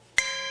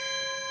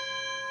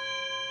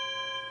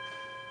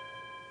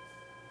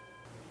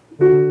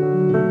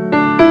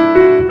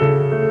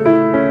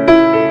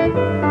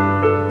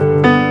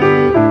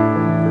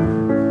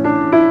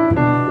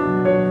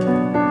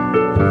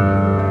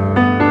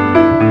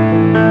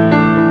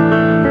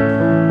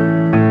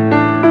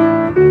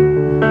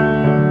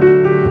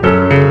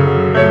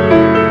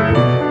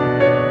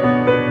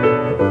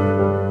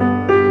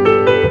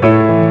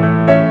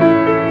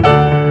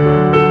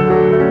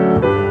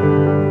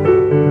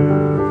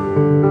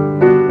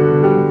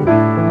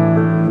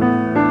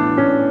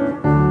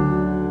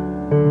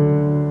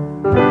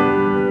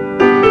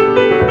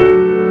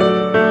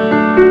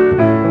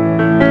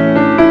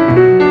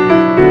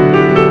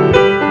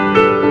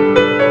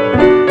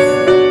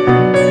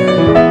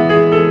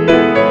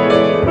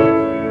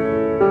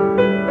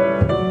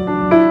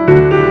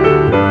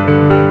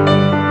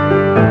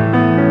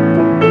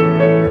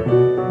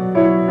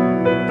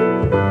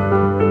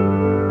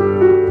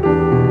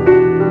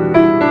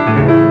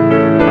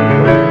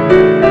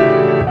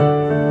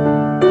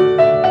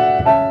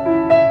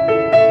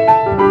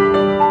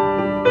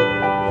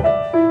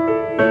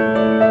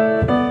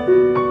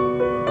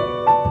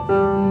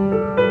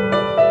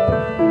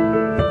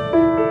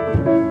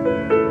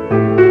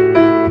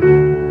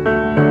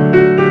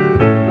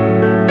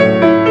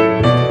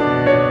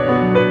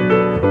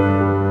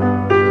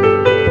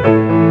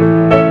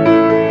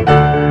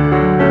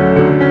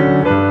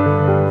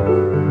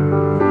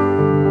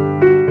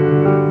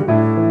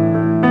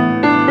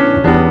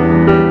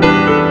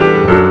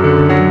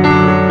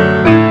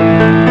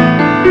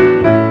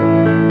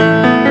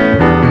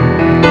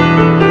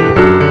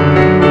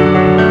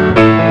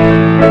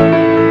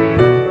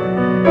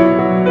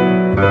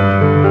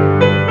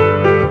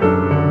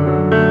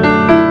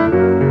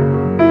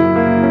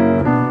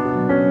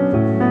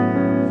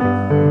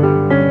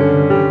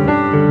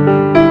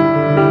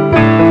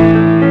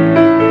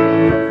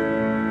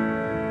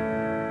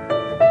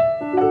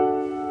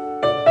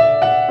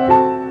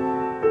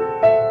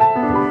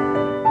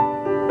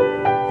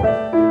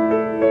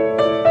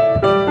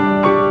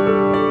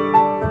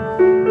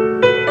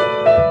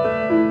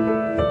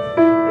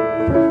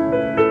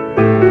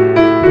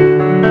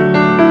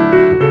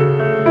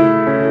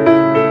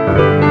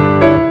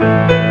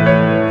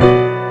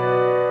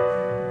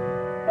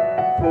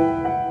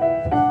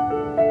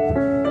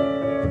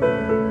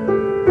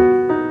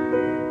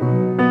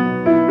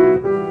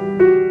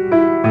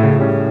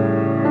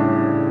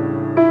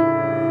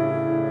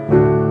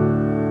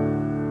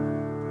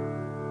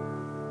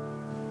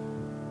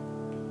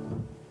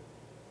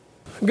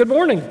Good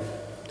morning.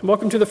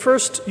 Welcome to the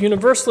First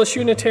Universalist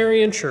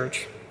Unitarian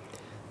Church.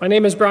 My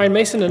name is Brian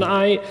Mason, and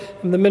I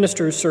am the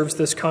minister who serves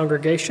this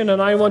congregation, and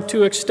I want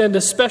to extend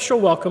a special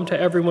welcome to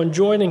everyone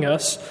joining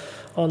us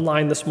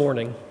online this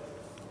morning.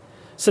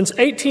 Since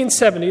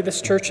 1870,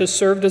 this church has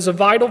served as a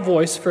vital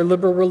voice for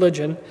liberal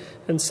religion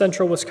in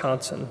central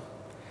Wisconsin.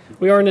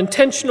 We are an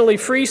intentionally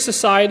free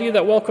society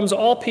that welcomes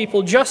all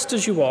people just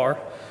as you are,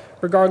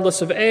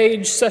 regardless of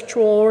age,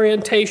 sexual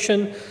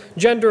orientation,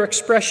 gender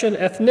expression,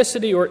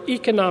 ethnicity, or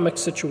economic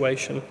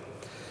situation.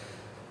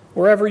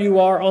 Wherever you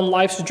are on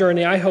life's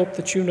journey, I hope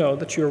that you know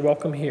that you are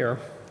welcome here.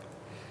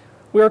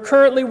 We are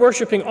currently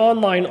worshiping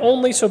online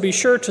only, so be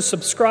sure to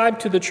subscribe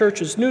to the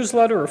church's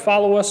newsletter or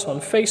follow us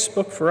on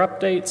Facebook for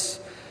updates.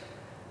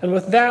 And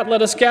with that,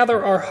 let us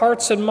gather our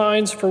hearts and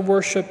minds for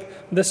worship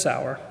this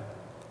hour.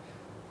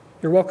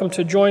 You're welcome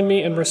to join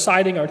me in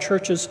reciting our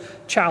church's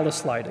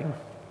chalice lighting.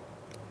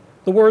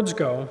 The words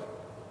go,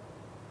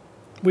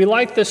 "We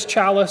light this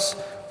chalice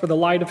for the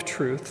light of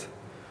truth,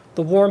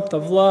 the warmth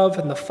of love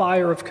and the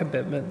fire of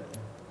commitment.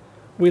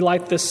 We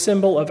light this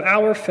symbol of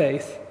our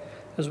faith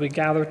as we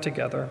gather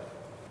together."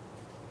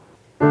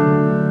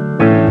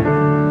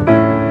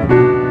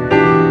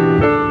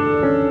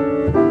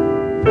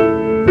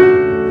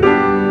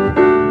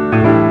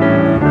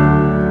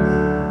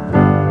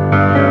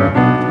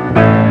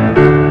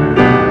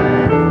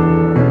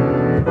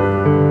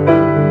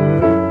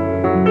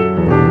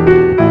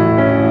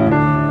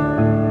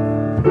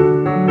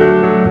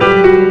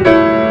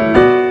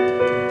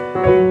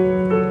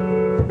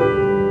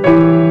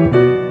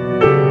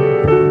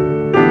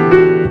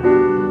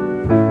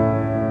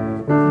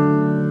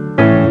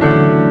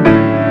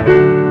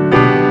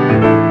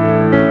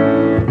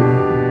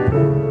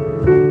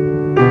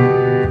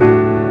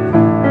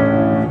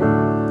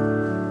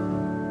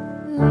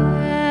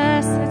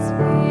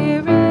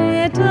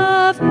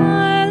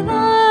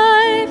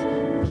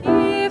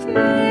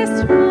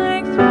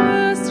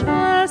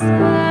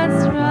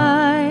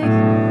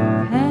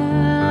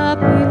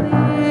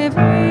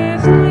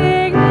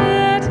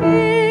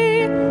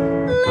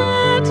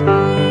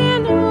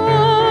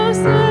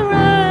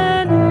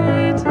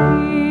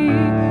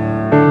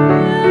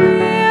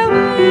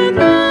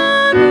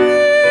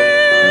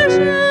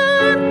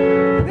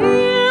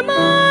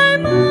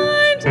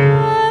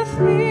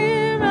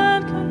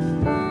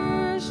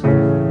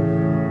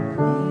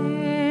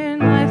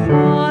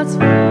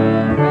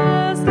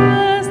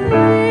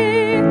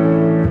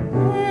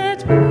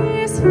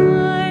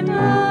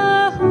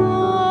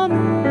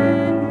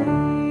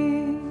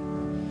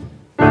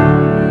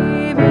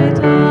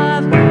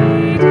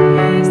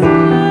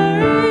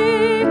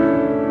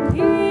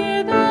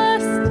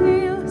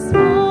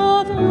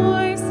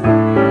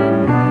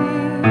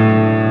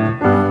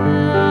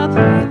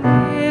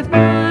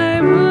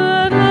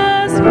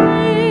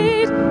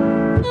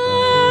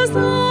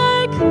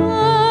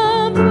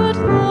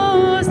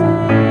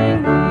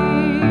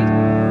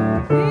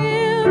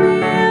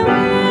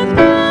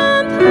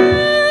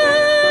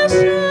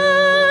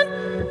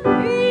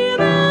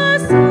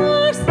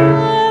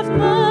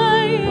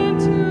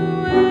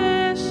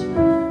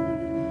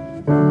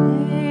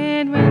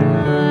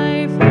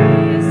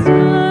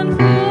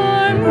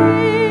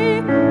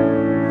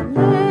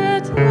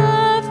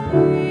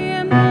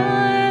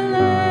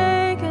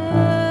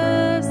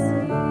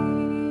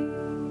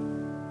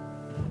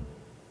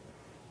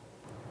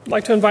 I'd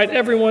like to invite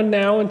everyone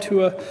now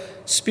into a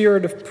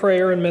spirit of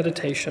prayer and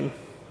meditation.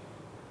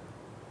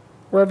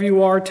 Wherever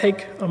you are,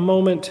 take a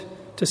moment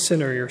to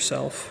center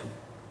yourself.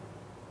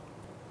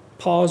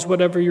 Pause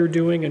whatever you're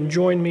doing and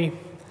join me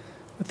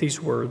with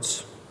these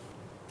words.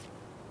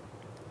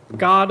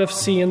 God of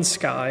sea and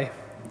sky,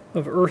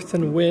 of earth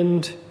and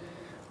wind,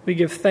 we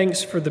give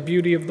thanks for the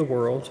beauty of the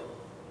world,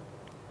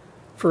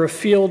 for a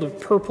field of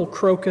purple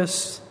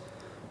crocus,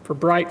 for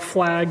bright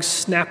flags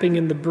snapping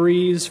in the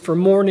breeze, for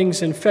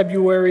mornings in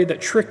February that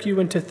trick you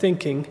into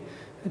thinking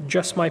it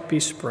just might be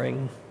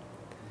spring,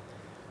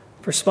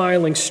 for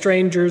smiling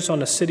strangers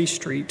on a city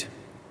street.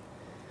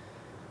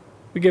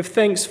 We give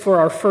thanks for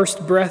our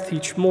first breath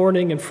each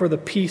morning and for the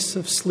peace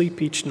of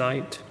sleep each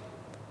night.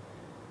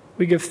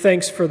 We give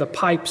thanks for the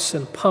pipes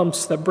and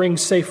pumps that bring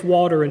safe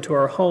water into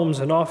our homes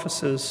and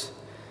offices.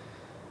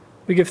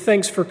 We give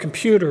thanks for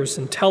computers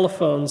and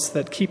telephones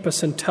that keep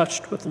us in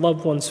touch with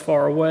loved ones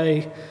far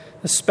away,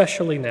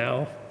 especially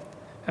now,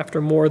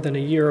 after more than a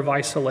year of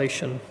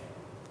isolation.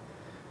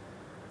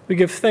 We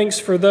give thanks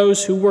for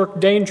those who work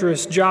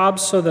dangerous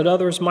jobs so that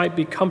others might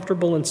be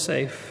comfortable and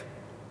safe.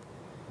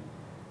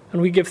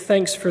 And we give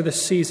thanks for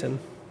this season,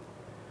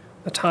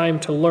 a time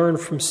to learn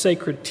from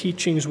sacred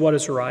teachings what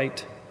is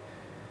right,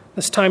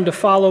 this time to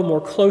follow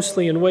more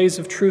closely in ways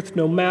of truth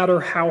no matter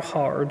how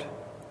hard.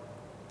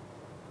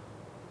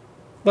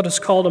 Let us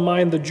call to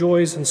mind the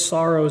joys and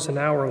sorrows in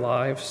our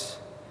lives,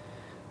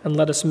 and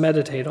let us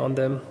meditate on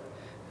them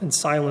in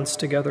silence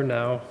together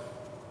now.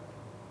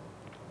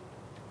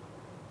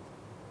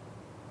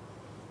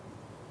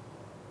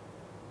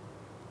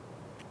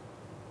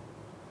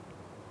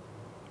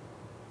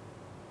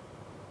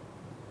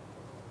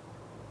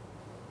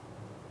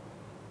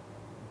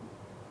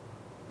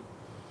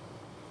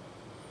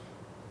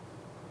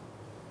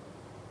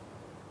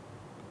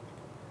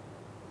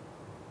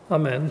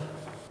 Amen.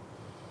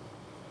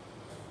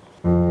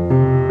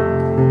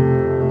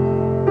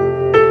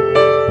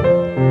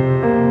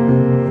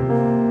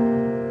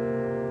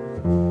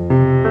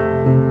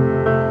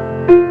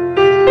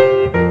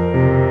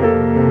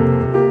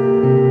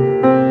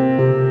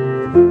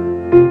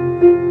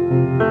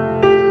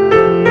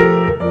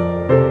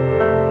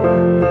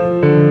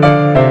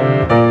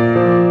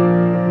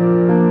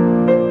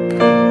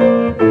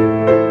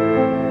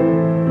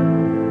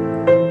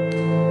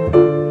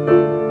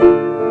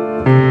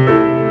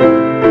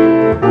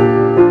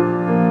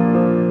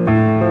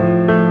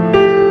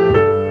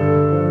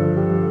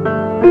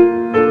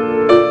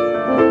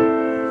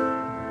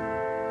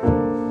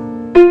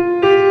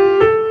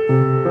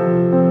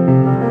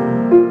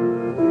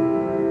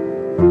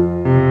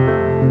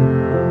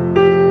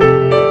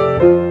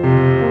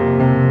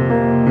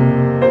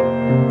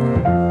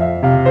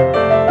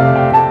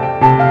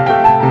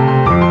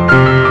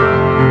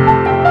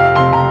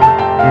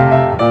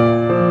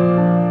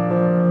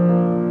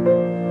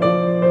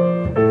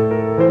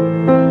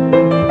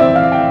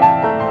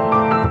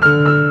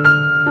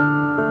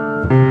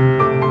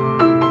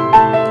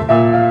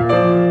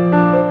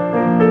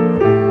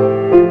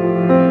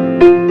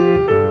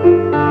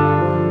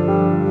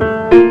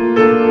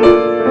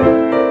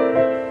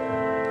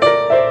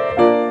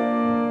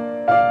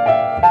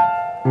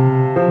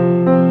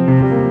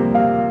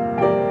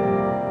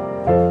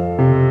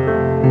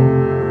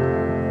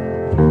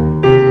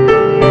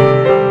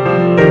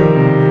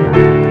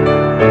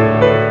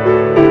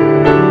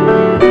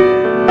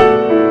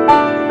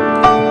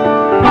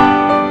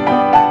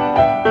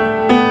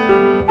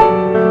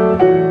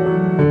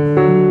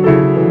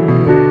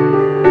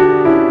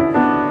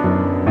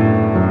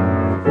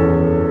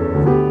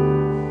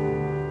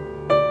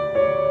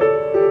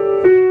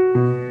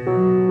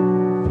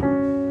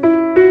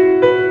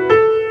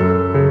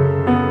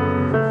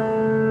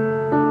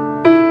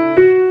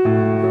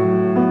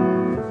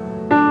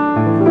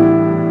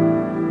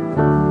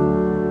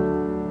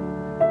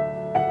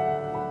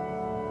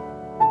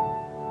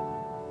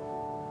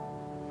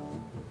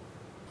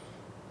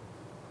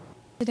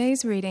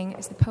 Today's reading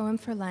is the poem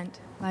for Lent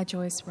by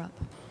Joyce Rupp.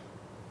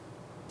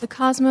 The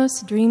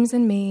cosmos dreams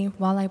in me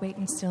while I wait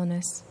in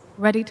stillness,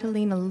 ready to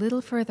lean a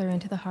little further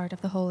into the heart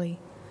of the holy.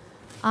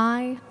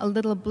 I, a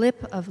little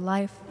blip of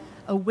life,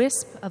 a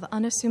wisp of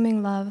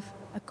unassuming love,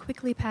 a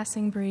quickly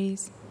passing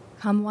breeze,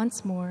 come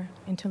once more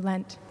into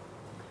Lent.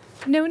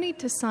 No need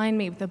to sign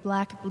me with the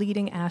black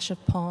bleeding ash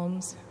of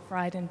palms,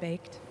 fried and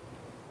baked.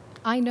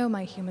 I know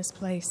my humus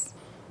place.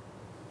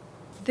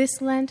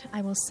 This Lent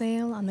I will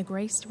sail on the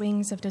graced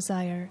wings of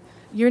desire,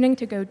 yearning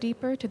to go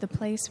deeper to the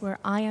place where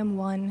I am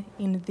one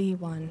in the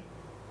one.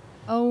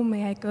 Oh,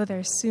 may I go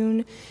there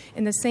soon,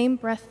 in the same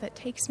breath that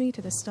takes me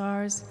to the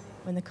stars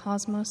when the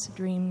cosmos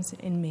dreams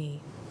in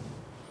me.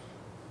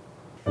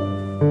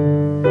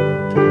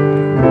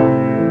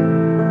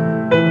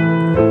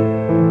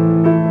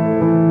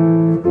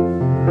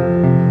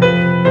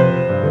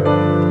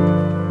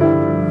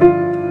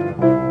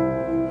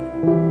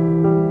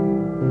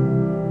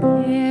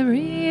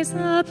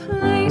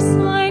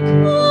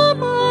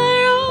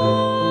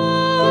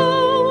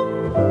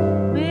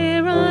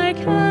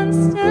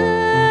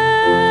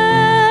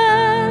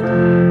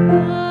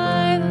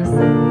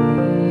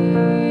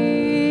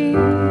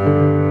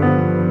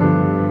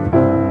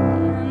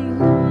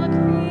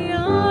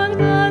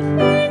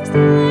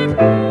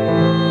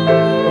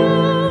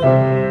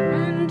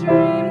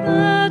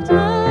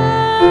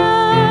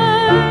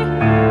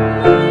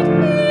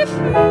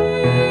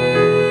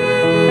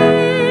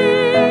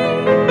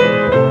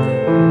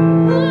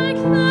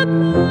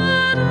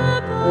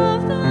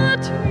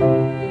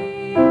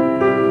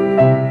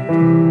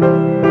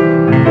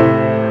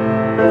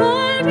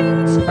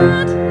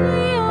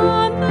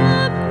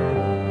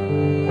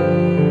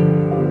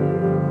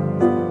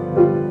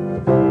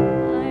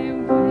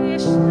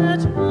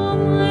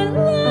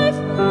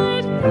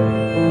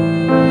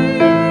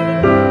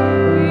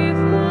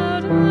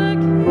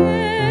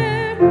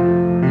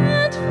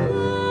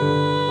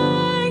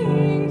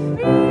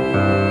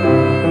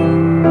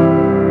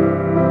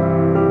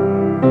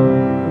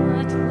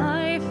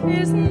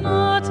 is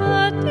not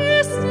a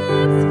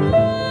distant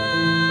sky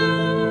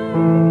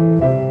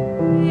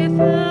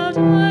without a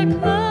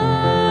cloud,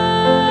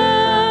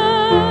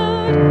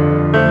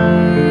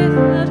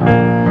 without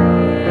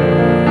rain.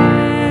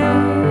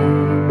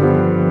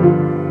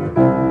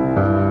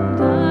 And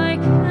I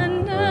can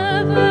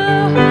never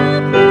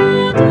help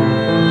but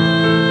die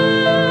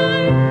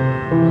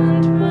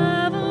and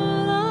travel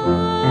on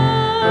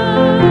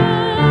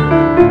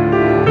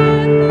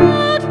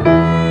without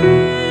rain.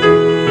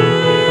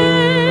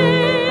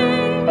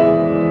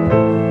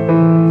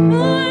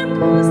 Time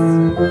goes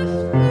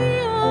swiftly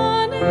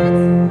on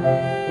its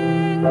way.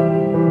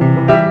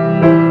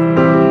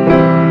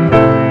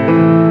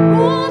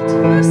 All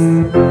too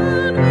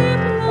soon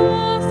we've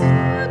lost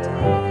the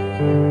day.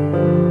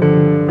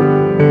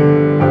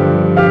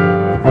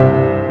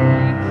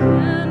 I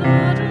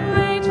cannot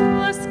wait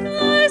for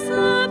skies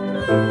of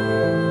blue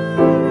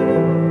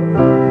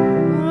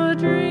or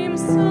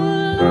dreams so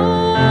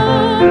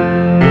long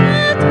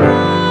that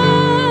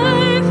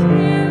life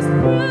is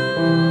through.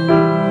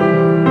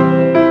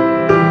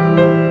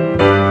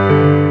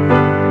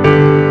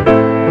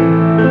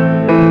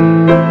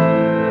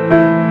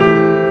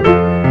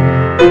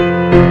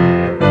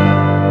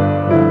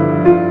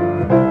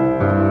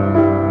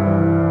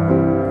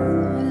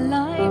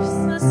 Life's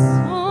a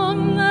song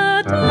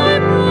that I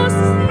must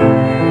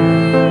sing,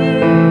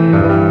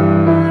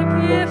 a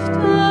gift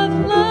of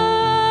love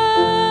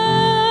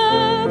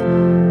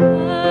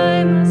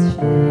I must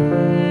share.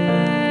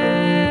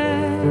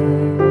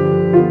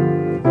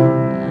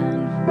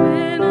 And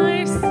when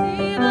I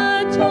see the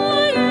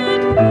joy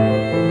it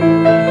brings,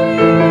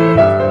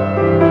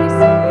 my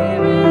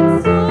spirit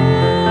soars through the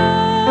air.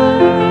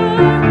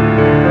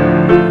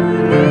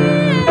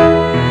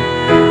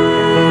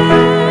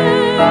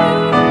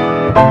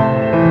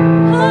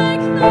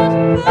 Like that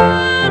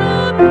bird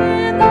up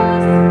in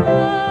the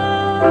sky,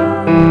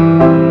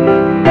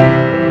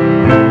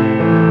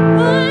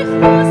 life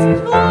was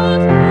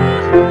taught me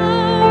how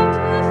to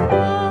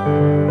fly.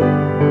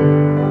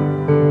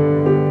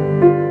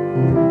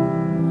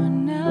 For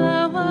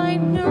now I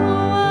know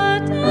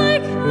what I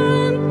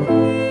can be,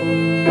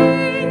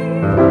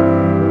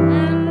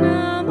 and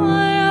now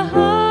my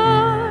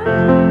heart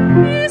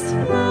is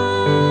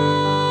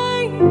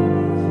flying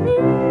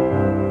free.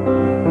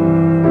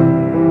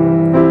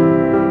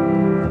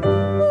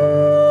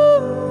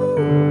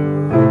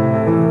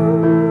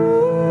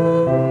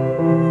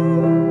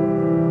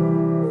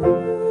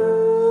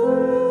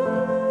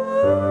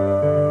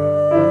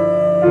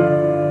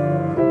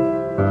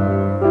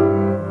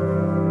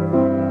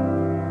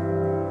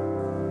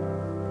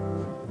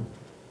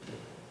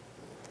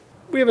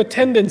 We have a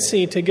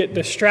tendency to get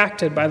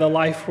distracted by the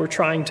life we're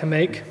trying to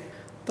make,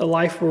 the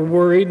life we're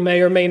worried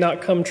may or may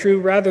not come true,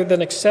 rather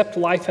than accept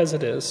life as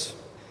it is.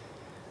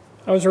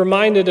 I was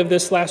reminded of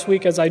this last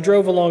week as I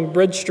drove along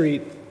Bridge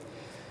Street.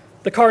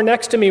 The car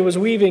next to me was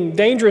weaving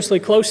dangerously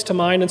close to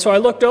mine, and so I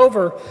looked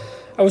over.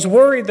 I was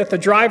worried that the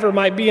driver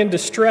might be in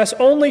distress,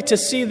 only to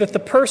see that the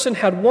person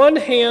had one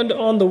hand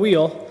on the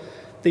wheel,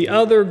 the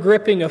other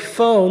gripping a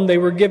phone they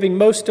were giving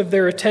most of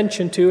their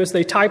attention to as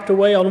they typed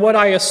away on what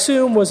I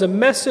assume was a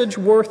message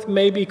worth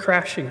maybe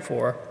crashing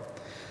for.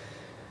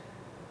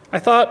 I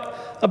thought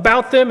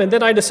about them, and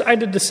then I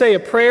decided to say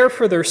a prayer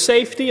for their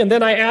safety, and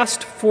then I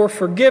asked for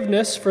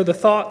forgiveness for the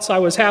thoughts I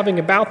was having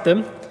about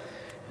them,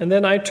 and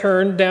then I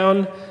turned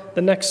down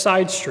the next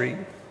side street.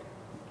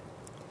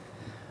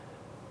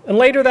 And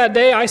later that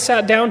day, I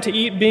sat down to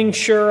eat, being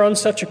sure on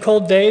such a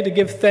cold day to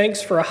give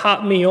thanks for a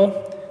hot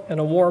meal and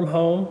a warm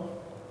home.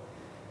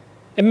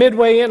 And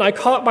midway in, I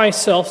caught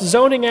myself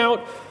zoning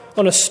out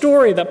on a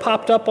story that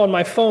popped up on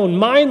my phone,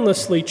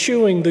 mindlessly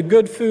chewing the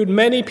good food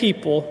many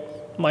people,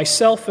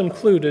 myself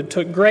included,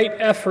 took great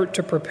effort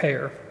to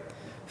prepare.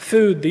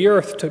 Food the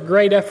earth took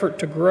great effort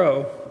to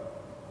grow.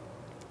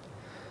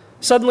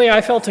 Suddenly,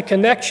 I felt a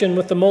connection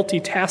with the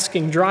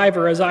multitasking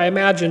driver as I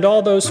imagined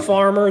all those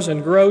farmers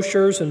and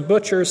grocers and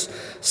butchers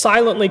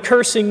silently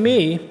cursing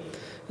me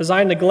as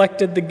I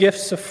neglected the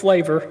gifts of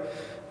flavor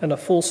and a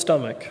full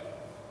stomach.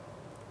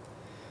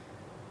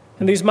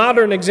 In these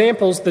modern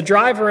examples, the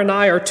driver and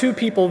I are two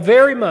people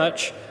very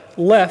much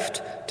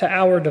left to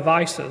our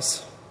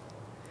devices.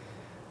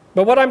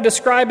 But what I'm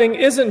describing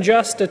isn't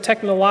just a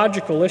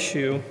technological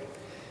issue,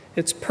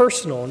 it's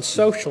personal and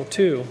social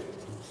too.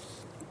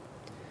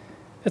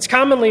 It's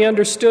commonly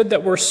understood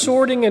that we're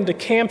sorting into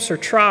camps or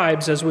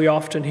tribes, as we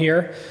often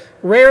hear,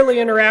 rarely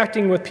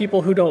interacting with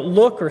people who don't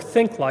look or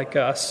think like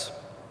us.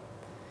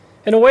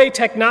 In a way,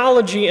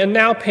 technology and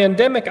now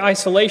pandemic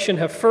isolation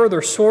have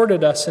further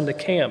sorted us into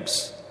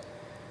camps.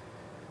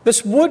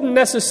 This wouldn't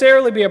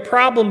necessarily be a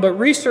problem, but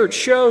research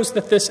shows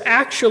that this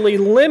actually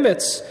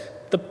limits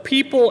the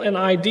people and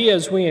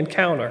ideas we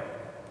encounter.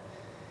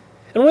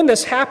 And when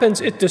this happens,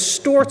 it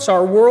distorts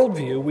our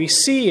worldview. We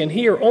see and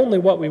hear only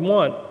what we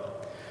want.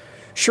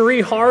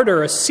 Cherie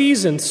Harder, a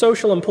seasoned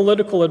social and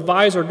political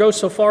advisor, goes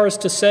so far as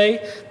to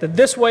say that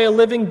this way of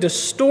living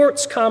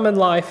distorts common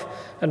life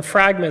and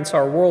fragments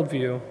our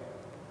worldview.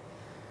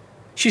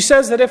 She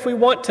says that if we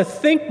want to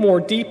think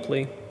more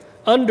deeply,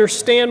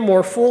 understand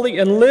more fully,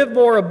 and live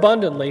more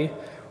abundantly,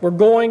 we're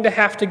going to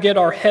have to get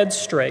our heads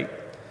straight,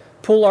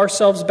 pull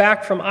ourselves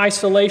back from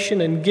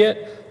isolation, and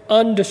get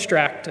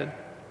undistracted.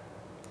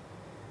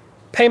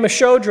 Pema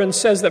Chodron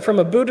says that from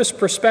a Buddhist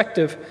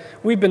perspective,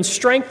 we've been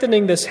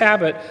strengthening this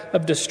habit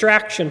of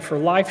distraction for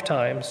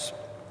lifetimes.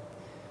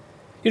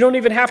 You don't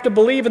even have to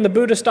believe in the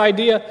Buddhist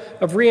idea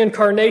of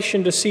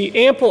reincarnation to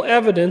see ample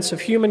evidence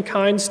of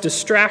humankind's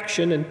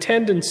distraction and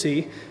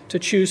tendency to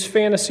choose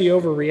fantasy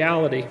over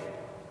reality.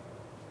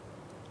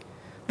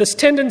 This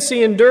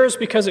tendency endures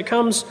because it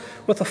comes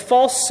with a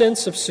false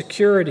sense of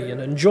security and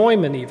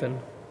enjoyment even.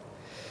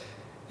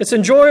 It's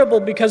enjoyable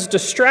because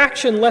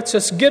distraction lets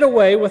us get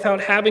away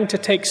without having to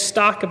take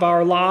stock of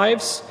our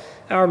lives,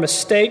 our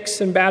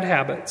mistakes, and bad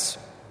habits.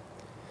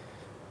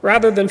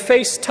 Rather than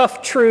face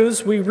tough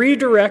truths, we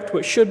redirect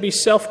what should be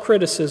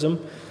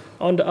self-criticism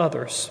onto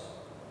others.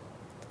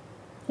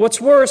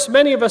 What's worse,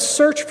 many of us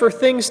search for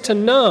things to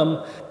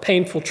numb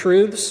painful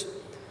truths.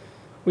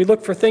 We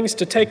look for things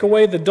to take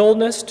away the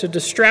dullness, to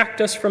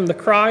distract us from the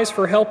cries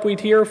for help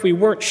we'd hear if we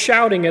weren't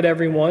shouting at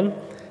everyone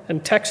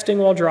and texting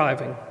while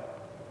driving.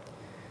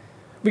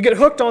 We get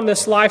hooked on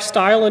this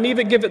lifestyle and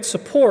even give it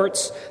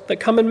supports that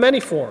come in many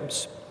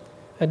forms: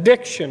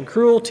 addiction,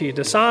 cruelty,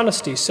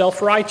 dishonesty,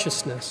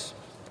 self-righteousness.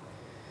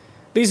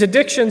 These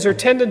addictions or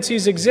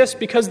tendencies exist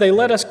because they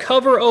let us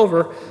cover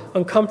over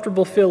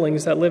uncomfortable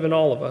feelings that live in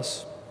all of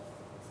us.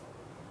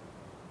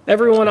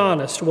 Everyone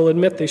honest will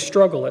admit they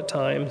struggle at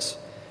times,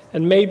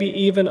 and maybe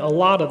even a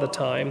lot of the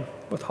time,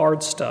 with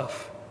hard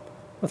stuff,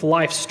 with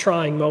life's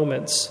trying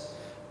moments,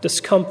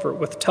 discomfort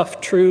with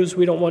tough truths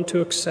we don't want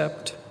to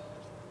accept.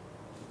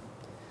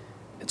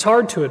 It's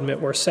hard to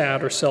admit we're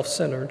sad or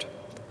self-centered,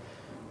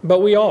 but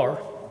we are,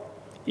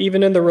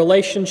 even in the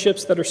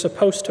relationships that are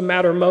supposed to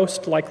matter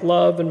most, like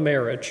love and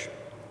marriage.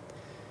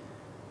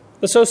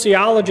 The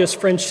sociologists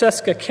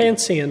Francesca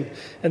Cancian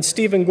and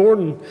Stephen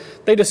Gordon,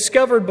 they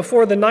discovered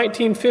before the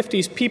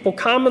 1950s people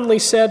commonly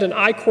said, and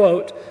I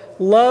quote,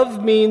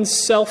 "Love means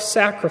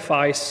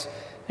self-sacrifice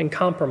and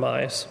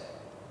compromise."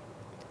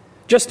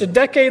 Just a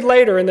decade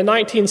later, in the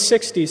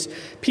 1960s,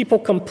 people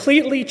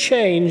completely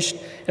changed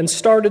and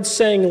started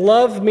saying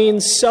love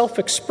means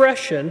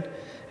self-expression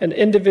and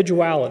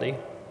individuality.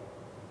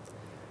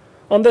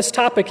 On this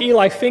topic,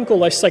 Eli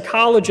Finkel, a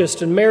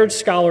psychologist and marriage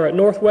scholar at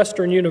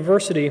Northwestern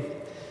University,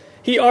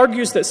 he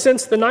argues that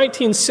since the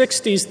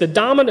 1960s, the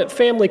dominant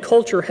family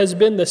culture has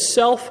been the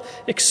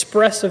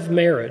self-expressive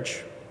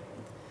marriage.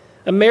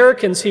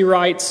 Americans, he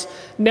writes,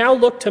 now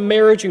look to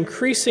marriage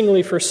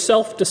increasingly for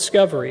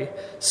self-discovery,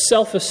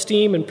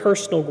 self-esteem, and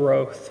personal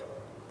growth.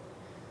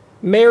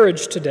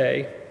 Marriage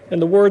today, in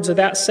the words of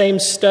that same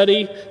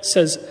study,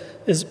 says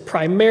is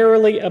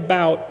primarily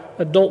about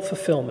adult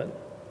fulfillment.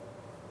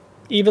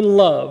 Even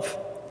love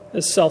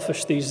is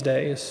selfish these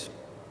days.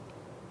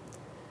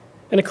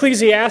 In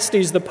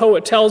Ecclesiastes, the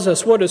poet tells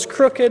us what is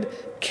crooked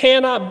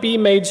cannot be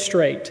made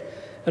straight,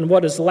 and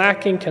what is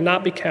lacking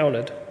cannot be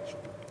counted.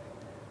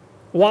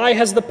 Why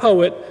has the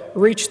poet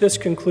reached this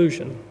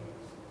conclusion?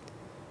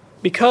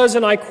 Because,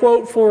 and I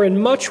quote, "For in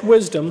much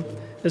wisdom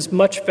is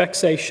much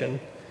vexation,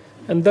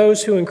 and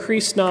those who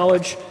increase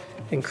knowledge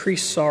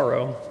increase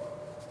sorrow."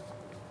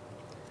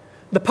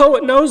 The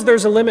poet knows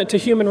there's a limit to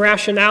human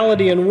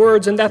rationality and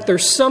words, and that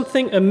there's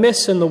something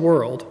amiss in the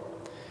world.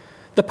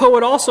 The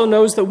poet also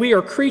knows that we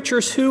are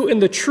creatures who, in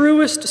the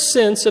truest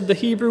sense of the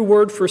Hebrew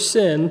word for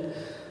sin,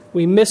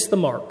 we miss the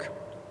mark.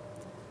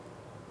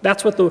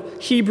 That's what the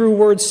Hebrew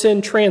word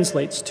sin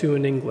translates to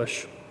in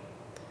English.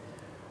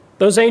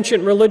 Those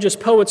ancient religious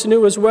poets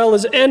knew as well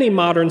as any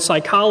modern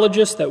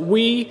psychologist that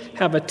we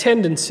have a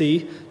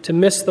tendency to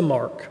miss the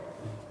mark.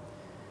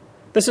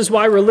 This is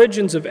why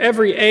religions of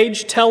every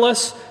age tell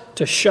us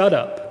to shut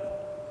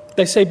up.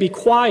 They say, "Be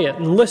quiet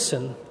and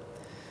listen.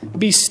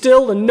 Be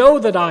still and know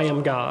that I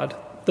am God,"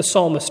 the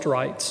psalmist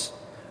writes.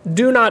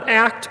 "Do not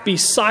act, be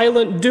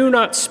silent, do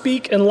not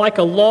speak, and like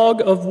a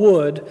log of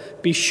wood,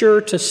 be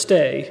sure to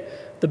stay,"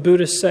 the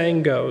Buddhist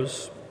saying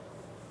goes.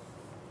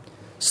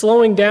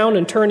 Slowing down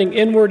and turning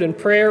inward in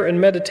prayer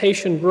and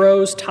meditation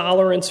grows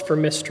tolerance for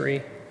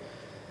mystery.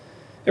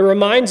 It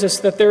reminds us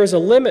that there is a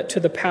limit to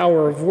the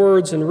power of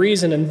words and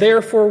reason, and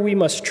therefore we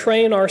must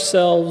train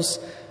ourselves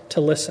to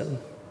listen.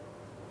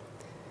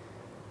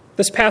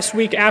 This past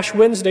week, Ash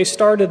Wednesday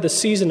started the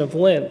season of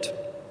Lent.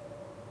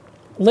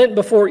 Lent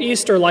before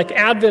Easter, like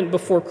Advent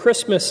before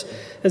Christmas,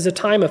 is a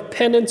time of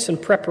penance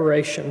and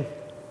preparation.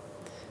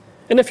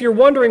 And if you're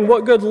wondering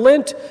what good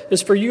Lent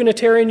is for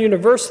Unitarian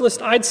Universalists,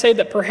 I'd say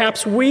that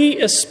perhaps we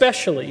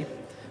especially,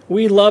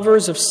 we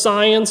lovers of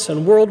science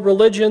and world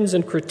religions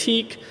and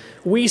critique,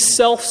 we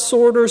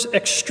self-sorters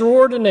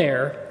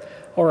extraordinaire,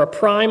 are a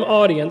prime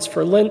audience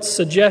for Lent's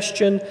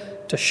suggestion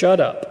to shut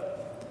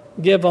up,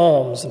 give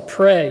alms, and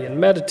pray and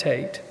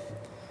meditate.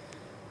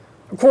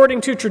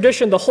 According to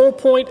tradition, the whole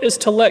point is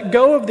to let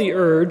go of the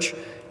urge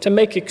to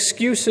make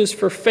excuses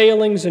for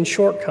failings and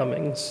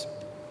shortcomings,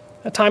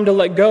 a time to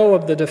let go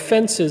of the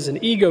defenses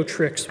and ego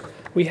tricks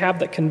we have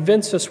that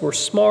convince us we're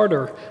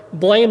smarter,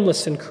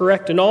 blameless, and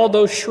correct in all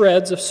those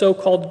shreds of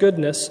so-called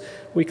goodness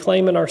we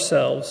claim in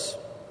ourselves.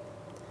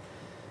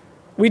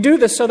 We do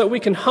this so that we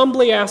can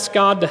humbly ask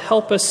God to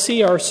help us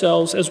see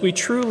ourselves as we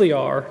truly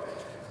are,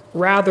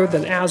 rather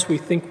than as we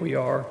think we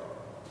are.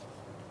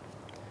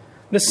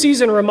 This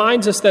season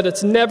reminds us that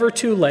it's never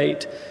too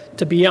late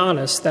to be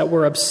honest, that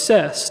we're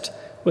obsessed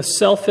with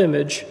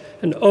self-image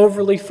and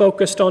overly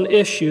focused on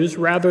issues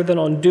rather than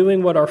on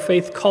doing what our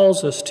faith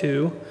calls us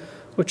to,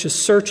 which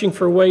is searching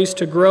for ways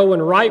to grow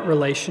in right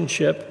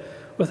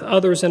relationship with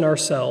others and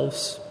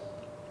ourselves.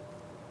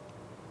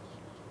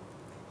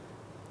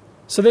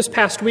 So this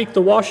past week,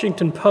 the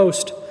Washington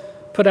Post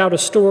put out a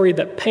story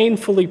that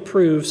painfully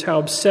proves how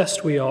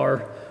obsessed we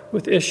are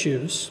with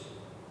issues.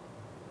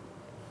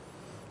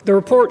 The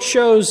report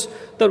shows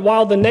that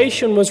while the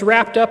nation was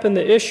wrapped up in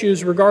the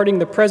issues regarding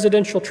the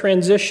presidential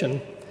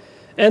transition,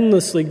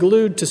 endlessly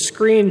glued to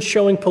screens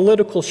showing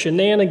political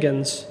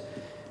shenanigans,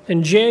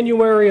 in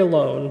January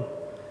alone,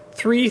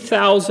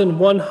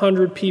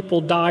 3,100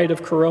 people died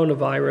of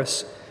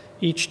coronavirus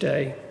each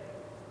day.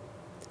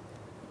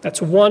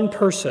 That's one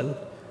person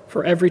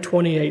for every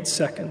 28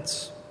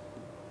 seconds.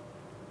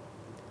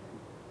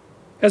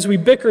 As we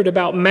bickered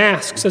about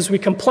masks, as we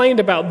complained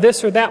about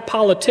this or that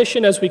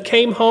politician, as we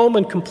came home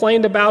and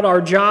complained about our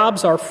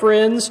jobs, our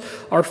friends,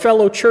 our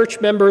fellow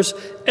church members,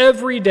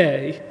 every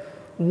day,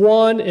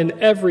 1 in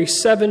every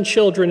 7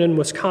 children in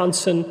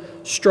Wisconsin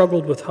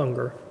struggled with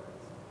hunger.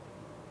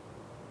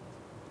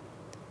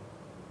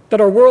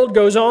 That our world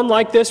goes on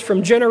like this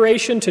from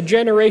generation to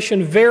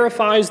generation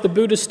verifies the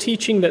Buddhist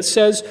teaching that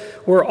says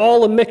we're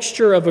all a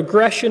mixture of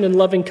aggression and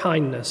loving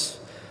kindness,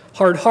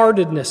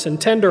 hard-heartedness and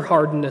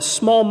tender-heartedness,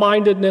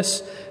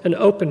 small-mindedness and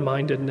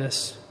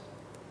open-mindedness.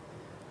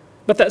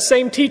 But that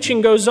same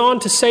teaching goes on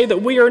to say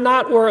that we are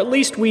not, or at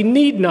least we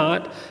need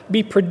not,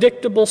 be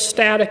predictable,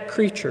 static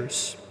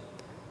creatures.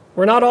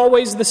 We're not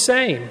always the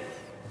same.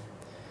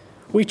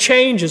 We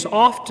change as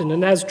often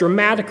and as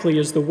dramatically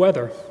as the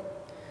weather.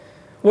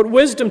 What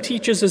wisdom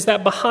teaches is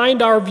that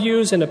behind our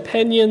views and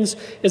opinions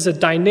is a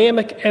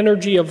dynamic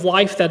energy of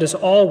life that is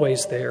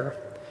always there.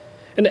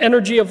 An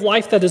energy of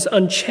life that is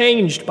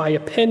unchanged by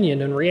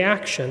opinion and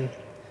reaction.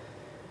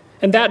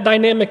 And that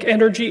dynamic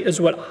energy is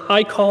what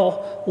I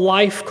call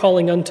life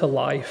calling unto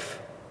life.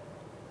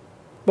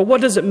 But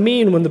what does it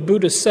mean when the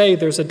Buddhists say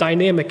there's a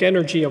dynamic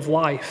energy of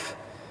life?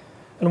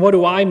 And what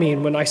do I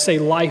mean when I say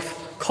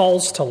life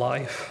calls to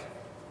life?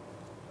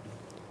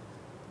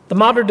 The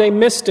modern-day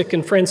mystic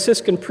and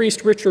Franciscan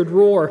priest Richard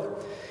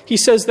Rohr, he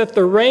says that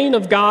the reign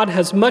of God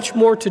has much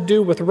more to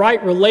do with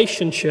right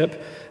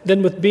relationship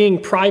than with being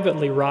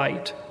privately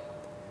right.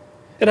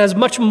 It has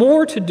much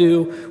more to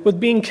do with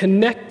being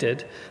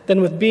connected than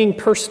with being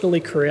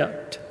personally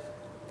correct.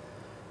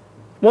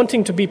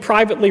 Wanting to be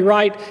privately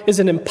right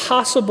is an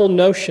impossible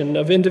notion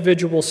of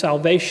individual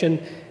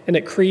salvation, and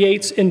it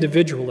creates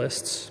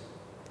individualists.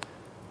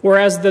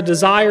 Whereas the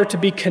desire to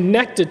be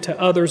connected to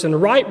others in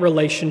right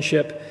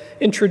relationship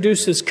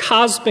introduces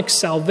cosmic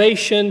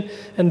salvation,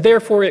 and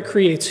therefore it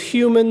creates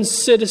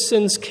humans,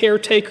 citizens,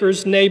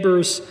 caretakers,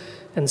 neighbors,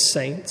 and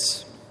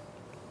saints.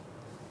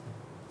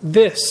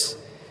 This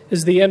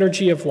is the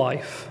energy of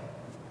life.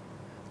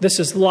 This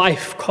is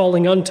life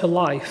calling unto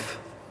life.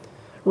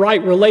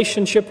 Right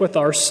relationship with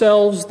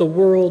ourselves, the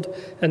world,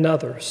 and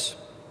others.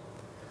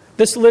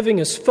 This living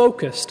is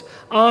focused,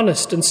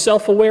 honest, and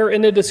self-aware,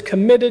 and it is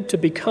committed to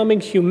becoming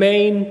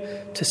humane,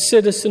 to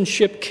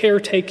citizenship,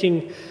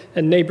 caretaking,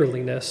 and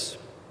neighborliness.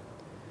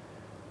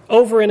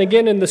 Over and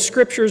again in the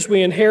scriptures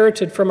we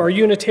inherited from our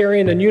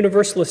Unitarian and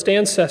Universalist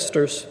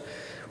ancestors,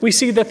 we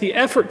see that the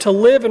effort to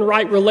live in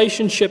right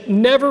relationship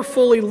never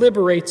fully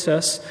liberates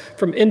us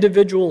from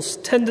individuals'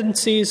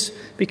 tendencies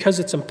because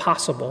it's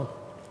impossible.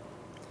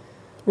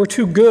 We're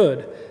too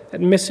good at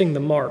missing the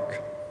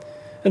mark.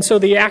 And so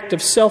the act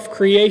of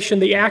self-creation,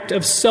 the act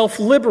of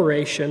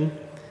self-liberation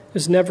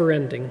is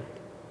never-ending.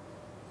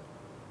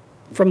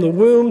 From the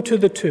womb to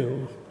the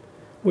tomb,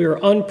 we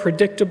are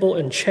unpredictable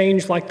and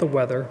change like the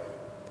weather.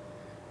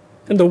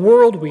 And the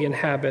world we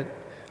inhabit,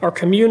 our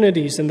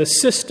communities and the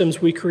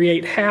systems we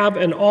create have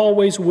and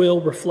always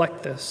will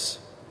reflect this.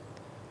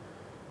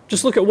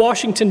 Just look at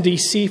Washington,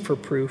 D.C. for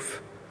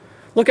proof.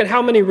 Look at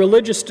how many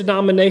religious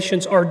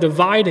denominations are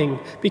dividing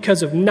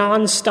because of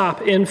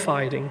nonstop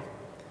infighting.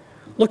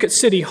 Look at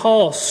city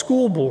halls,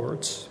 school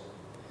boards,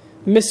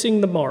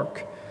 missing the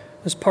mark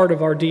as part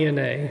of our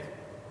DNA.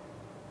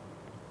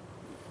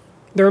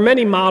 There are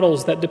many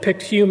models that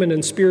depict human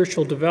and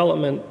spiritual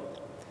development.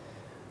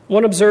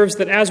 One observes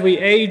that as we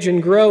age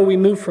and grow, we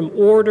move from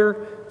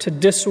order to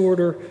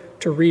disorder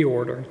to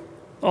reorder,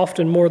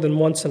 often more than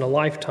once in a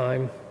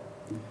lifetime.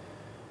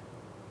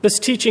 This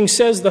teaching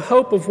says the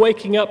hope of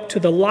waking up to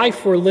the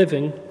life we're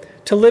living,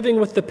 to living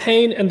with the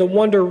pain and the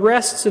wonder,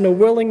 rests in a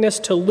willingness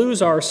to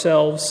lose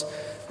ourselves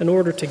in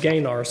order to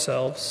gain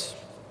ourselves.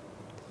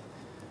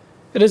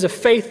 It is a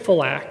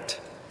faithful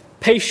act,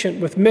 patient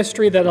with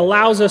mystery, that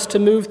allows us to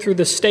move through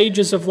the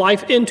stages of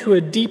life into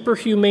a deeper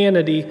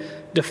humanity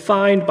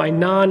defined by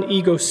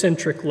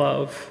non-egocentric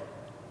love.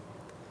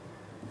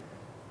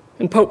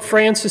 In Pope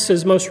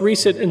Francis's most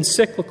recent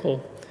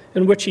encyclical,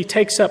 in which he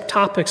takes up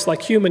topics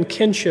like human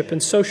kinship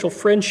and social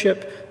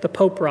friendship, the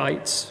Pope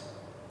writes,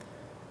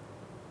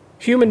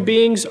 "Human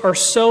beings are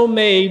so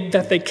made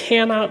that they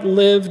cannot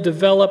live,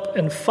 develop,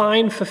 and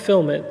find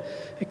fulfillment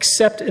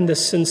except in the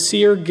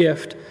sincere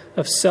gift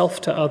of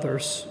self to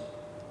others.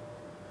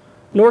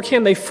 Nor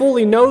can they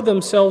fully know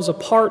themselves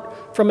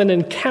apart from an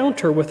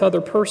encounter with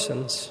other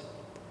persons.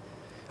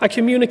 I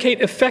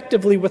communicate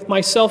effectively with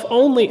myself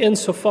only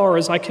insofar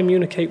as I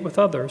communicate with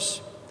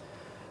others.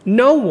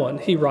 No one,"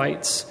 he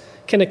writes,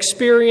 "can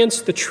experience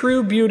the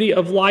true beauty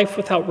of life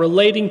without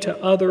relating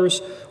to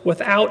others,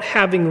 without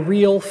having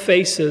real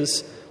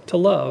faces to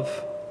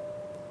love."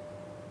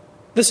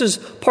 This is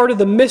part of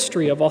the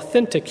mystery of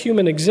authentic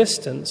human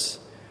existence.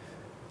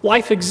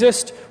 Life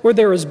exists where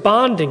there is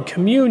bonding,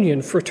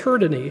 communion,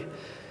 fraternity,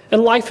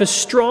 and life is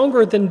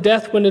stronger than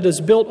death when it is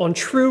built on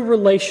true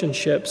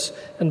relationships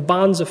and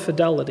bonds of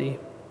fidelity.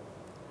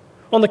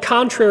 On the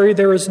contrary,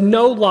 there is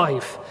no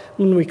life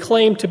when we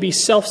claim to be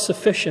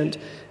self-sufficient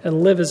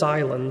and live as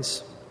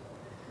islands.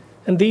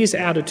 In these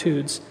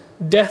attitudes,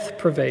 death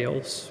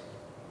prevails.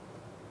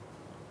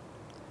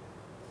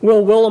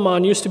 Will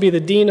Willimon used to be the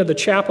dean of the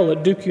chapel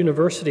at Duke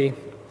University,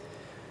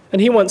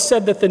 and he once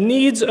said that the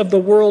needs of the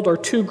world are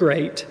too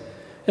great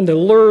and the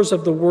lures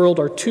of the world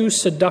are too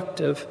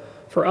seductive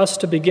for us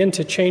to begin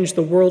to change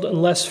the world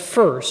unless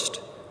first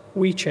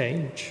we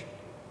change.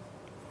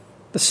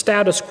 The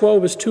status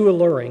quo is too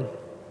alluring.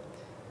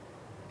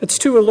 It's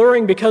too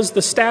alluring because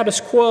the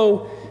status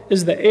quo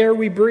is the air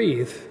we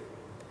breathe.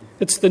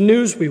 It's the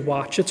news we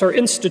watch. It's our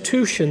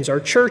institutions,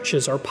 our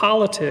churches, our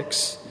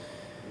politics.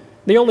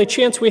 The only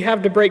chance we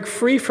have to break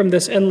free from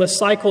this endless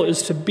cycle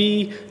is to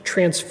be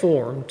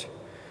transformed,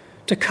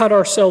 to cut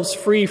ourselves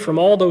free from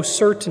all those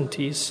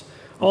certainties,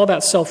 all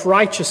that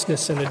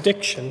self-righteousness and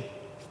addiction.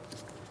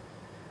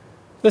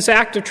 This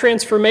act of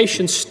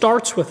transformation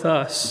starts with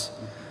us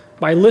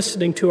by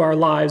listening to our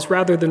lives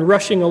rather than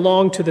rushing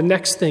along to the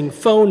next thing,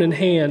 phone in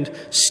hand,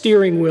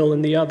 steering wheel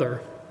in the other.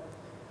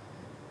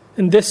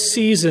 In this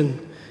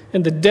season,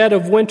 in the dead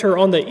of winter,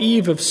 on the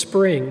eve of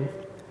spring,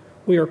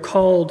 we are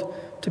called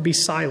to be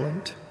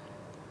silent,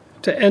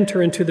 to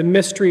enter into the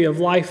mystery of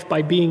life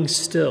by being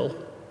still,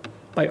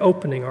 by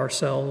opening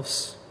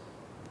ourselves.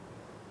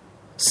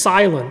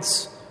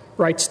 Silence,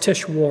 writes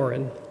Tish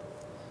Warren,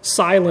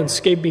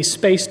 silence gave me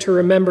space to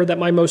remember that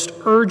my most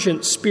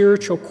urgent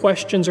spiritual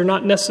questions are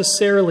not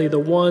necessarily the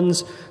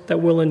ones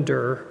that will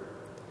endure.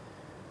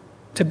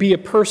 To be a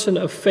person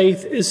of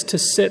faith is to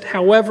sit,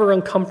 however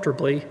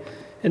uncomfortably,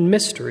 in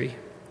mystery,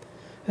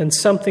 and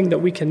something that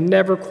we can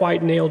never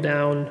quite nail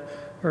down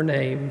or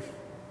name.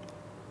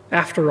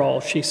 After all,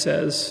 she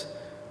says,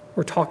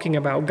 we're talking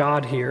about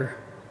God here,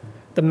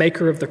 the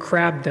maker of the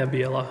Crab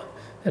Nebula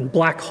and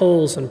black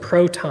holes and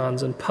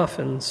protons and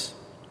puffins.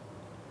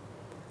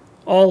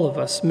 All of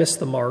us miss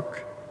the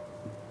mark.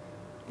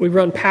 We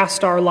run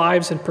past our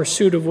lives in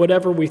pursuit of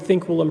whatever we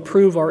think will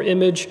improve our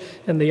image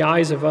in the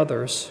eyes of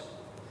others.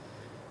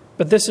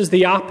 But this is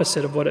the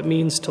opposite of what it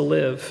means to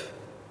live.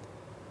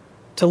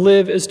 To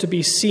live is to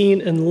be seen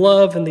in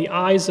love in the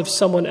eyes of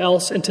someone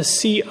else and to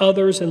see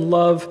others in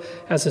love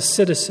as a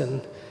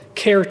citizen,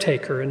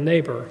 caretaker, and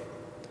neighbor.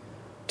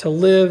 To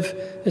live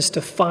is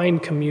to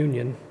find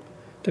communion,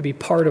 to be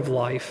part of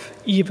life,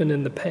 even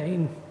in the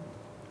pain.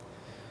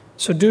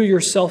 So do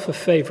yourself a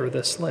favor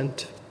this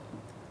Lent.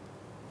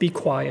 Be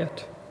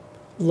quiet,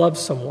 love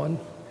someone,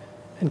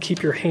 and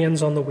keep your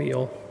hands on the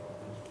wheel.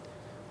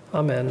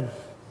 Amen.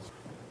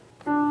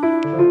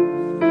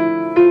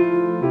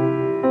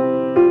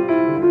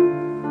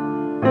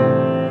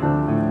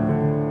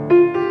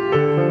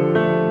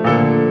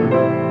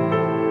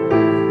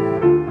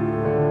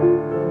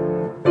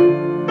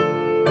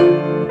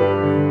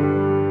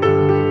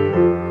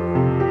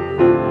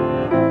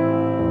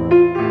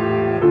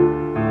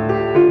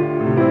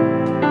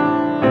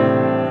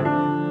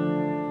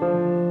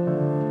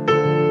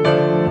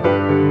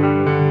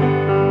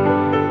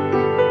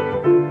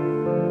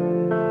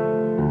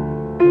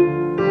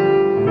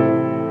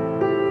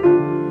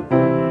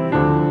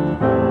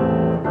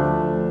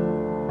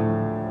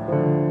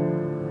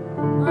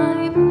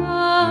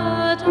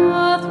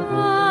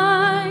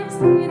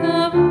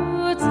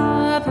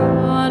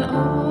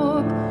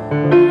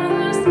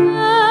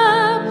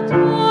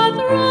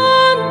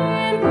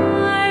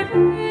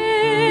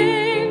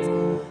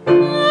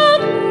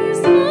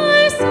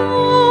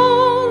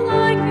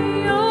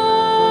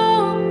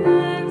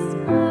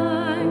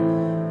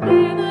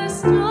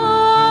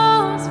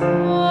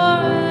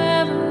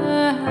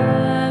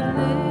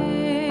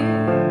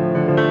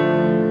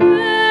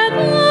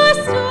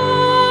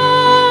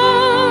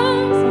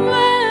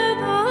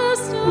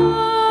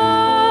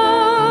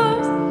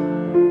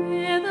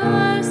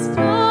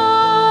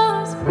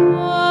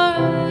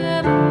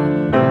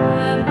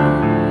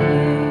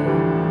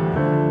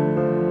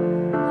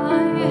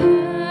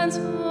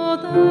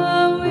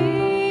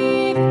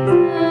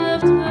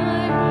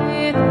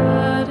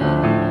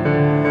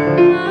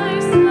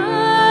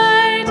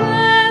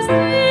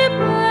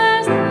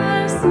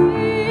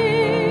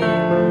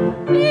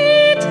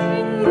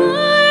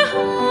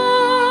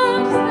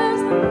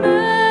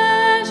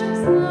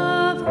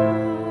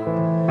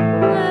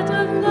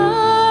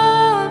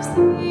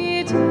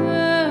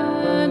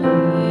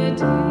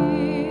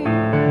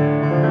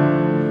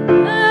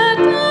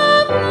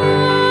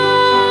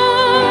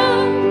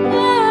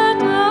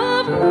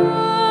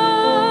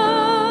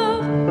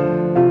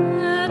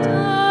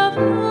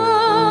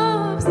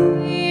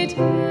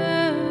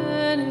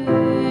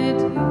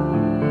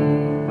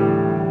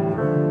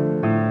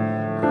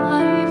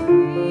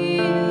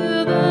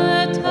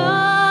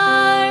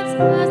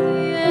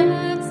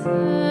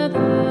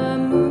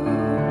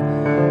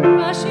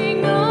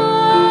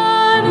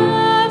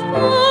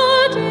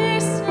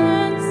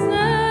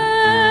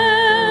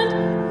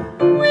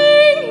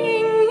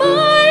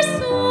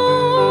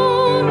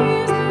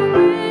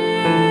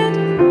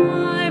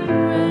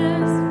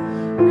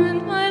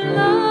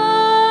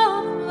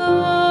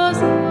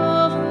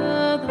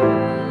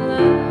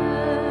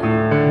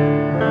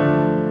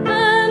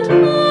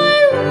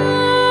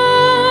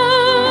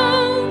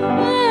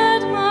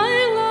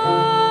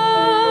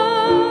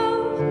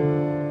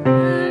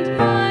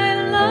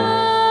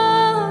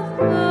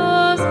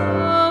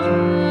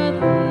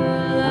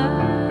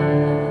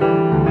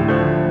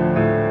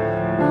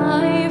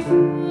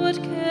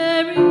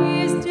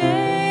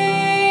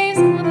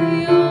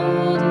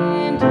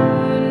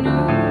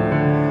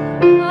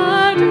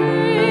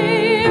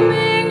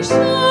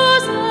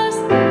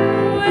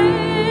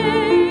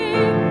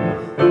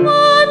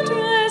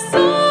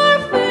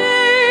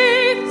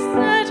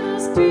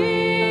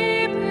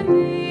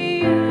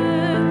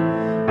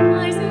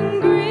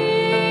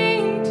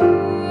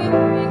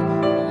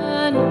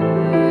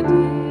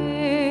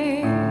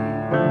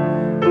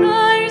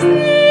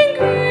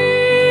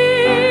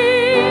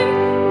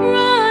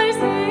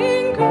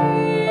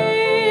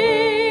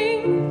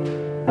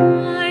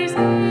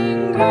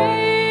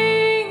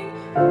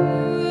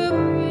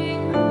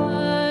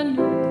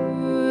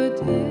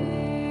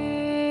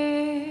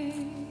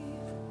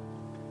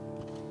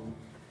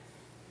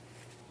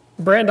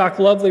 Brandock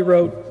Lovely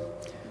wrote,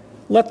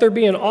 "Let there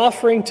be an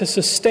offering to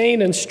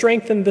sustain and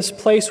strengthen this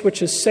place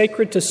which is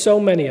sacred to so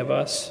many of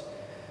us,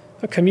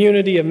 a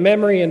community of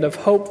memory and of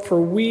hope,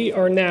 for we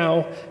are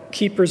now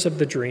keepers of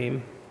the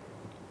dream."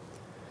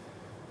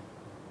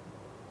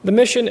 The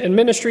mission and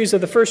ministries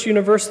of the First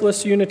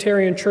Universalist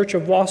Unitarian Church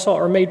of Wausau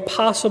are made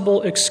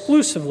possible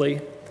exclusively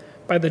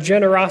by the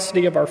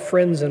generosity of our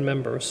friends and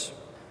members.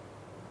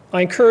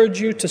 I encourage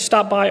you to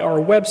stop by our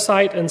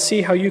website and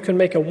see how you can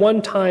make a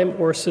one-time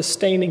or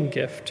sustaining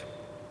gift.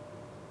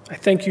 I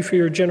thank you for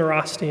your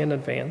generosity in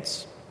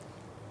advance.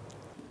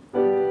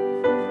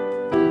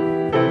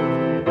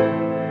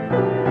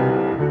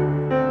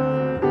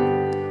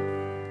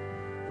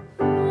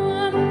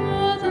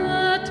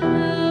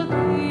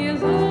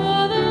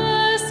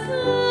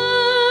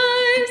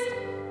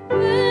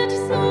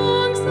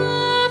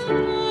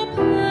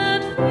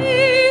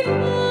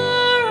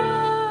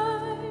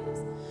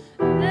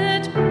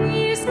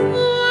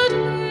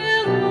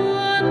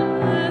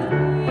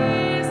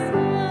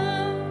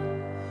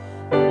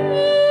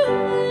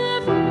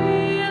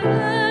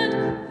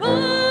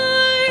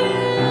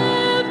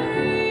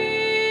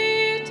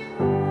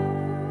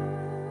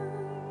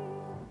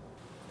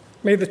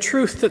 May the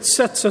truth that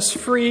sets us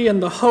free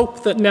and the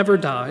hope that never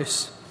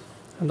dies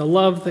and the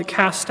love that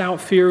casts out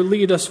fear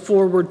lead us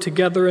forward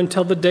together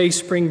until the day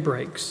spring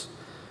breaks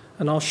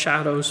and all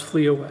shadows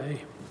flee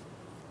away.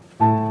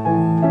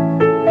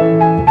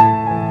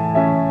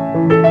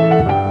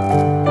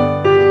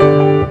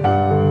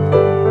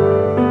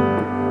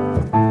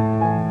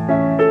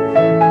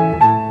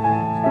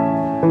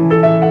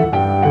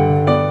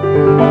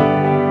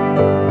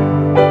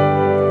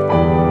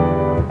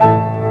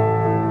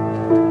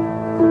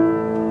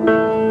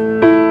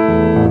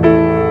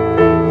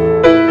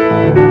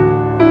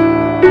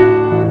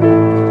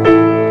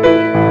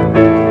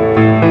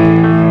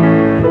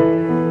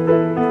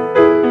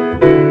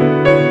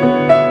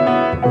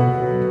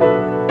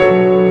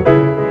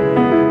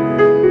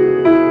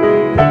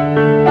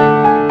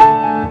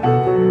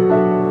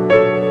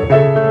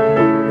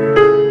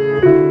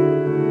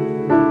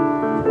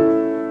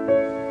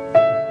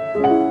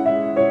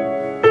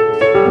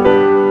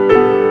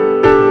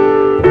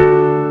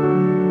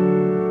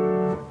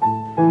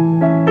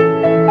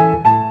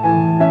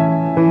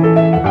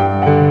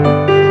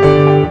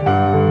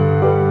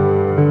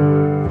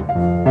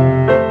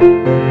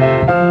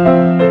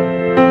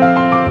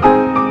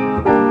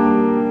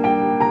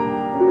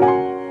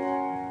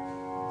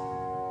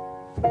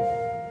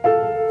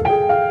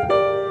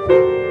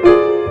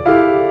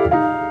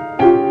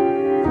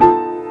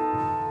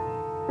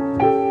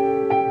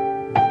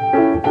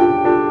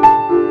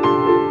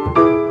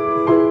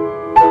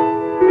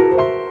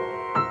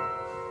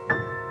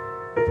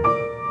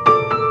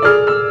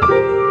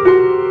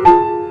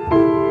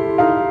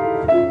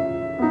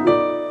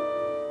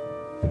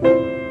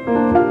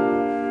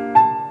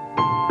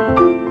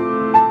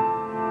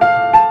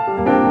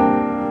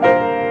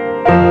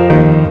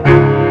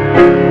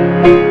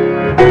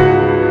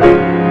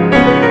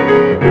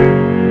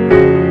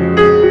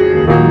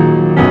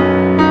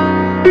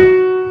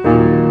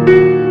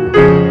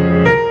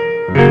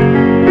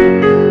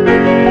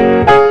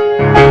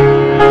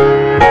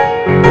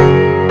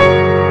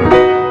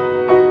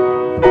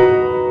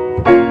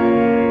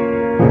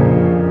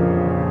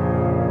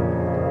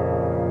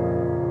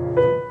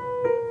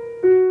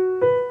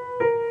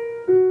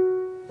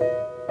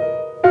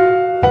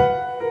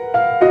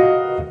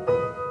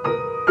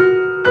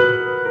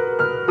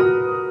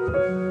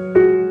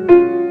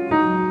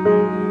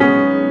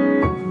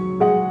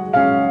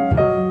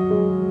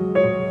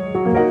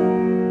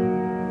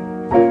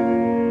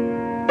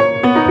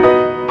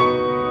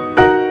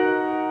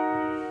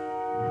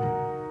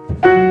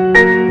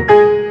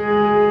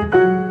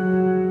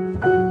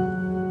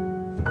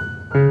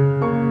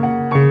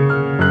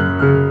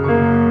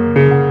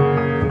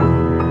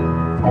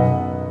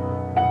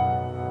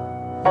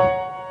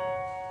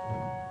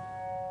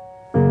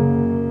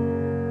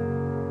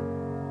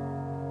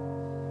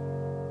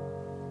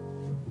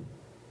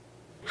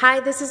 Hi,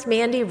 this is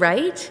Mandy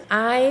Wright.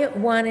 I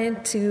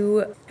wanted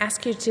to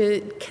ask you to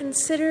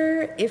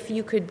consider if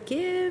you could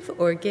give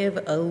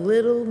a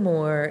little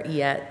more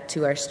yet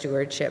to our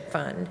stewardship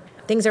fund.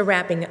 Things are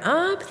wrapping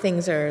up,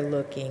 things are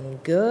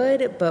looking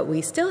good, but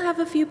we still have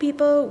a few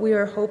people we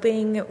are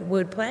hoping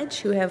would pledge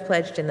who have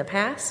pledged in the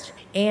past.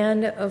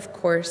 And of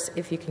course,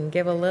 if you can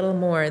give a little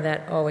more,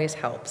 that always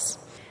helps.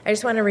 I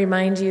just want to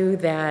remind you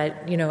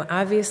that,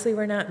 obviously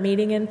we're not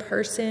meeting in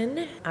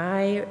person.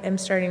 I am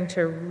starting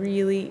to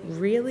really,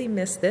 really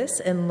miss this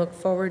and look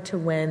forward to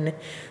when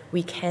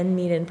we can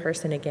meet in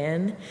person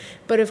again.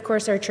 But of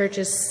course, our church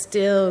is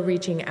still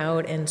reaching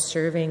out and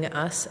serving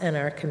us and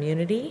our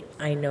community.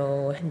 I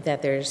know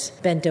that there's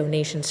been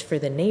donations for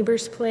the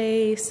Neighbor's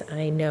Place.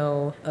 I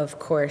know, of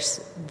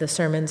course, the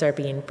sermons are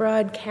being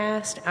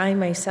broadcast. I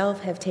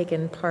myself have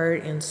taken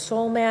part in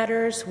Soul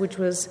Matters, which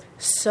was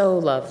so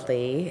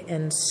lovely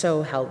and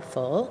so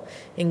helpful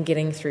in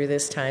getting through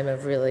this time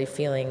of really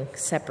feeling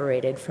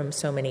separated from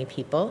so many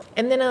people.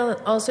 And then I'll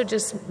also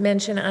just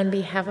mention on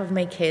behalf of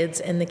my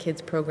kids and the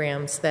kids programs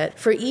that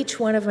for each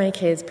one of my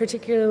kids,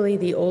 particularly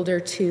the older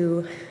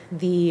two,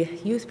 the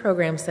youth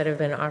programs that have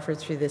been offered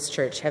through this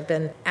church have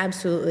been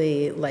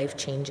absolutely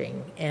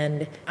life-changing.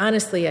 And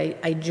honestly,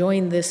 I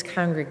joined this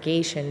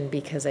congregation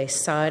because I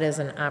saw it as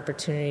an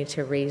opportunity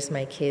to raise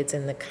my kids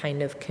in the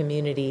kind of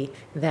community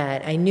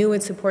that I knew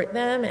would support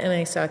them, and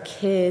I saw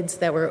kids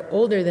that were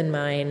older than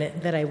mine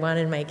that I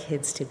wanted my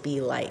kids to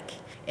be like.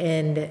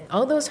 And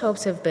all those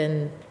hopes have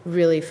been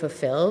really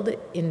fulfilled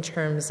in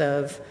terms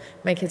of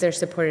my kids are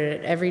supported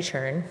at every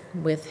turn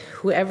with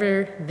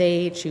whoever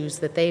they choose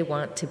that they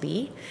want to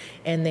be.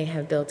 And they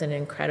have built an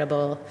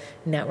incredible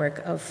network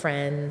of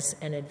friends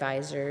and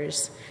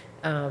advisors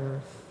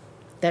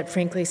that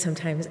frankly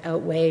sometimes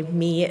outweigh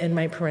me and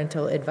my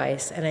parental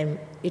advice. And I'm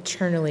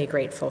eternally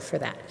grateful for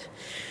that.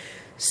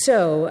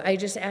 So I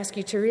just ask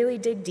you to really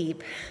dig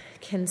deep.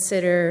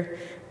 Consider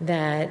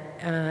that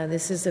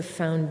this is a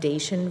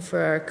foundation for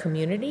our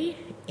community,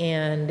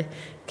 and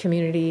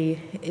community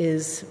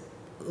is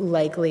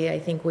likely, I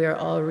think we are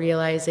all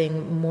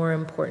realizing, more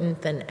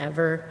important than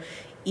ever.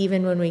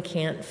 Even when we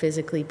can't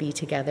physically be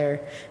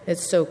together,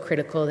 it's so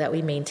critical that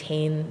we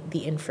maintain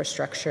the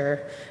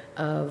infrastructure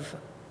of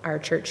our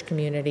church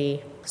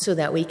community so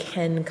that we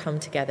can come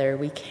together,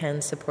 we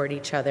can support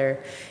each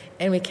other,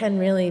 and we can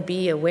really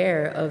be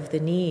aware of the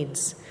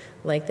needs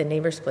like the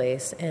Neighbor's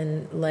Place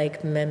and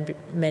like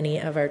many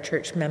of our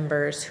church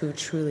members who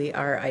truly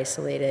are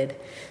isolated,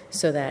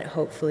 so that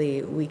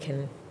hopefully we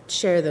can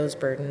share those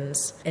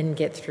burdens and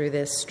get through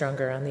this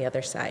stronger on the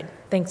other side.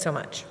 Thanks so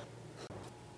much.